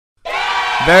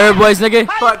Very boys, nigga.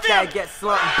 Fuck that, get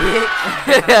slumped, bitch.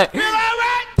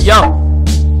 Yo.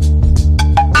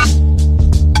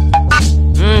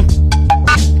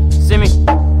 See me.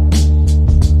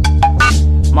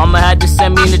 Mama had to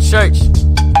send me in the church.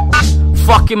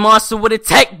 Fucking monster with a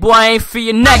tech, boy, I ain't for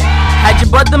your neck. Had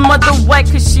your brother mother wet,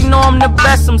 cause she know I'm the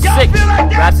best, I'm sick.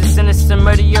 Raps is sinister,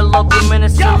 murder your local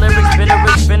minister. Lyrics, bitter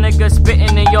vinegar,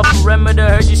 spitting in your perimeter.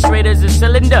 Heard you straight as a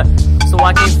cylinder, so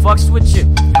I can't fucks with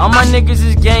you. All my niggas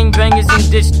is gangbangers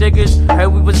and ditch diggers. Heard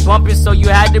we was bumping, so you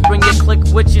had to bring your clique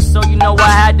with you. So you know I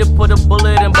had to put a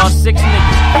bullet in about 6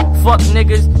 niggas. Fuck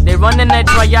niggas, they running that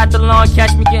triathlon.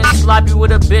 Catch me getting sloppy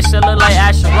with a bitch that look like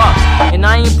Asher Rock. And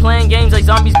I ain't playing games like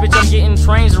zombies, bitch, I'm getting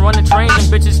trains and running trains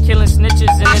and bitches killing snitches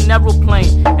in an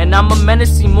aeroplane. And I'm a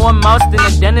menace, see more mouse than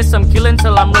a dentist. I'm killing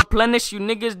till I'm replenished. You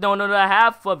niggas don't know the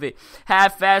half of it.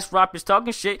 Half-ass rappers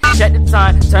talking shit. Check the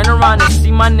time, turn around and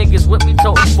see my niggas with me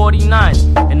toting 49.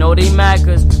 And know they mad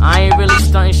cause I ain't really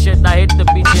stunting shit. I hit the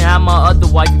beach and have my other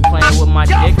wife playing with my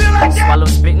dick. Swallow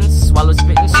spittin',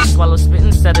 she swallow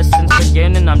spittin'. Said it since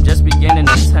beginning, I'm just beginning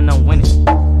until I'm winning.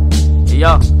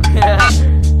 Yo.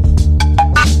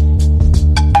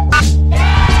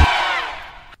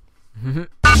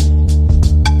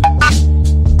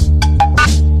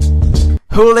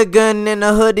 Hooligan in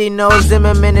a hoodie, no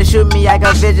Zimmerman to shoot me. I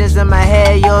got visions in my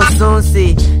head, you'll soon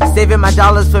see. Saving my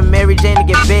dollars for Mary Jane to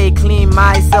get paid. Clean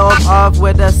myself off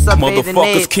with a sub-bathing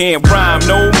motherfuckers can't rhyme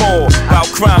no more, about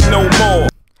crime no more.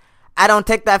 I don't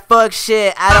take that fuck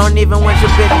shit. I don't even want your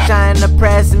bitch trying to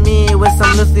press me with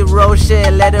some loosely roll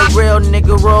shit. Let a real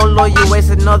nigga roll or you waste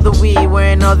another weed.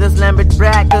 Wearing all this Lambert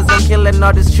brat cause I'm killing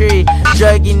all this tree.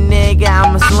 Druggy nigga,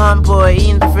 I'm a slump boy.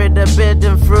 Eating the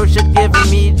forbidden fruit shit giving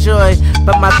me joy.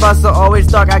 But my thoughts are always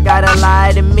dark, I gotta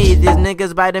lie to me. These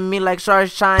niggas biting me like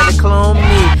sharks trying to clone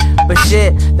me. But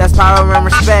shit, that's power and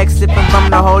respect. Sipping from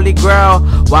the holy grail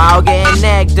while getting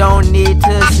neck. Don't need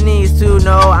to sneeze to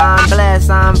know I'm blessed.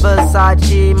 I'm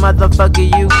Versace,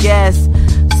 motherfucker, you guess.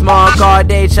 Small car,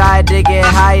 they try to get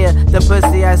higher. The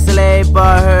pussy I slay,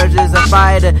 but hers is a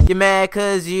fighter. You mad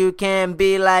cause you can't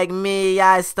be like me.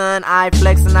 I stun, I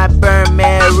flex, and I burn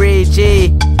Mary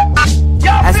G.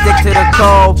 I stick to the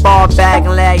code, fall back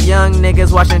and let young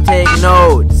niggas watch and take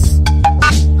notes.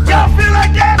 Y'all feel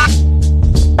like that?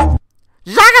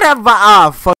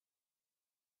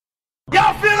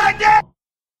 Y'all feel like that?